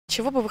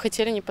Чего бы вы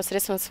хотели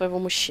непосредственно от своего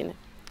мужчины?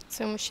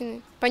 Своего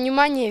мужчины?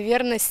 Понимания,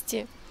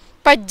 верности,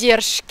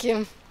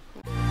 поддержки.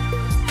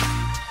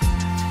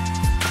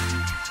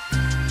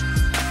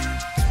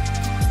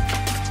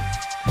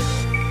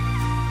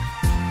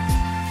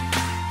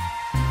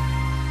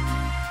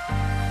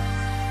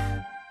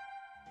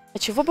 А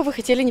чего бы вы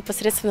хотели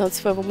непосредственно от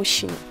своего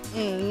мужчины?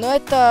 Ну,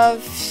 это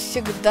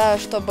всегда,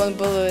 чтобы он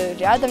был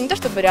рядом, не то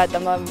чтобы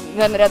рядом, а,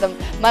 наверное, рядом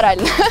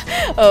морально.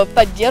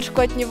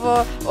 Поддержку от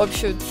него,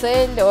 общую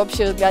цель,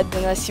 общий взгляд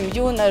на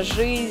семью, на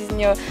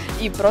жизнь,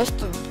 и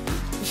просто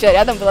все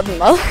рядом был,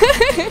 обнимал.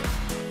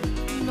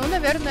 Ну,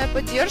 наверное,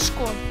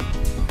 поддержку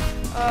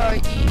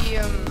и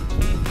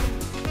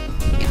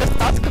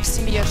достатка в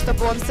семье,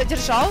 чтобы он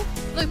содержал,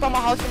 ну и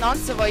помогал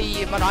финансово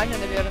и морально,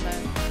 наверное.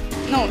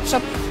 Ну,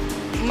 чтобы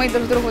мы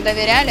друг другу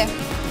доверяли,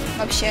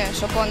 вообще,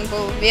 чтобы он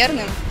был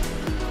верным,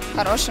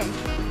 хорошим,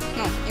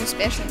 ну, и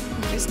успешным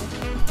в жизни.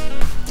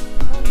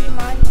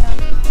 Внимание,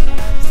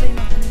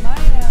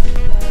 взаимопонимание,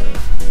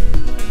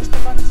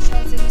 чтобы он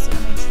ощущал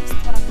взаимные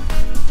чувства.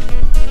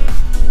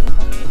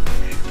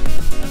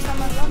 Но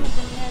самое главное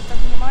для меня это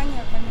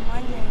внимание,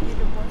 понимание и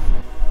любовь.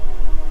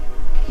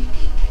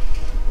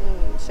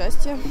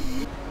 Счастье.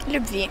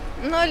 Любви.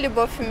 Но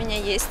любовь у меня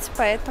есть,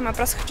 поэтому я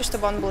просто хочу,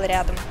 чтобы он был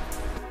рядом.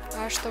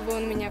 Чтобы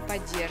он меня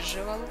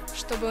поддерживал,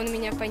 чтобы он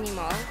меня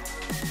понимал.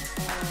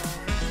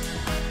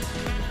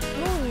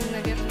 Ну,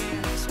 наверное,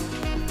 все.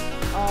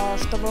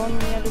 Чтобы он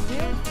меня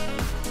любил,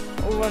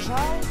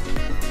 уважал.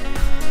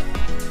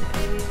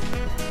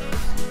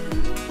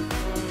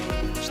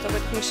 Чтобы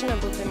этот мужчина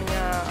был для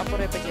меня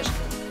опорой и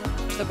поддержкой.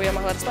 Чтобы я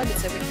могла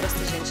расслабиться и быть просто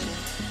женщиной.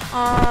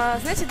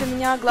 Знаете, для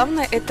меня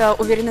главное – это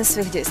уверенность в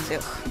своих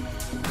действиях.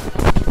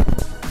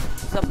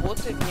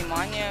 Заботы,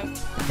 внимание,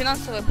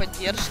 финансовой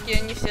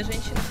поддержки. Не все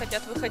женщины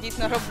хотят выходить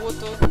на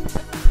работу.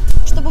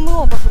 Чтобы мы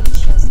оба были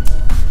счастливы.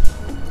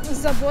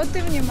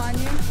 Заботы,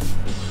 внимание.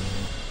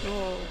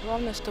 Ну,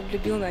 главное, чтобы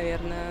любил,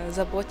 наверное,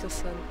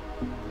 заботился.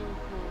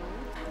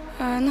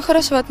 Ну,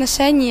 хорошего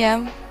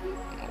отношения,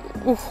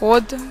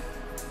 уход,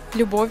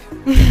 любовь.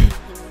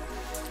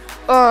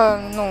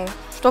 Ну,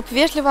 чтобы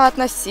вежливо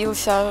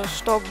относился,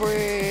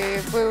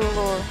 чтобы был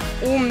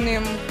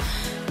умным,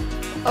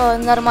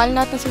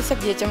 нормально относился к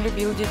детям,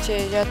 любил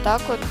детей. Я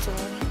так вот,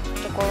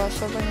 такого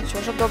особо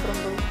ничего, чтобы добрым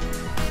был.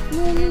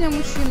 Ну, у меня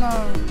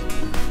мужчина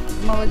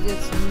молодец,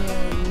 мне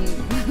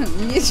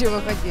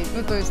нечего хотеть.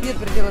 Ну, то есть нет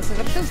предела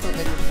совершенства,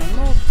 конечно,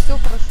 но все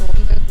хорошо,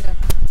 он для меня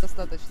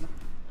достаточно.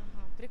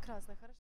 Прекрасно, хорошо.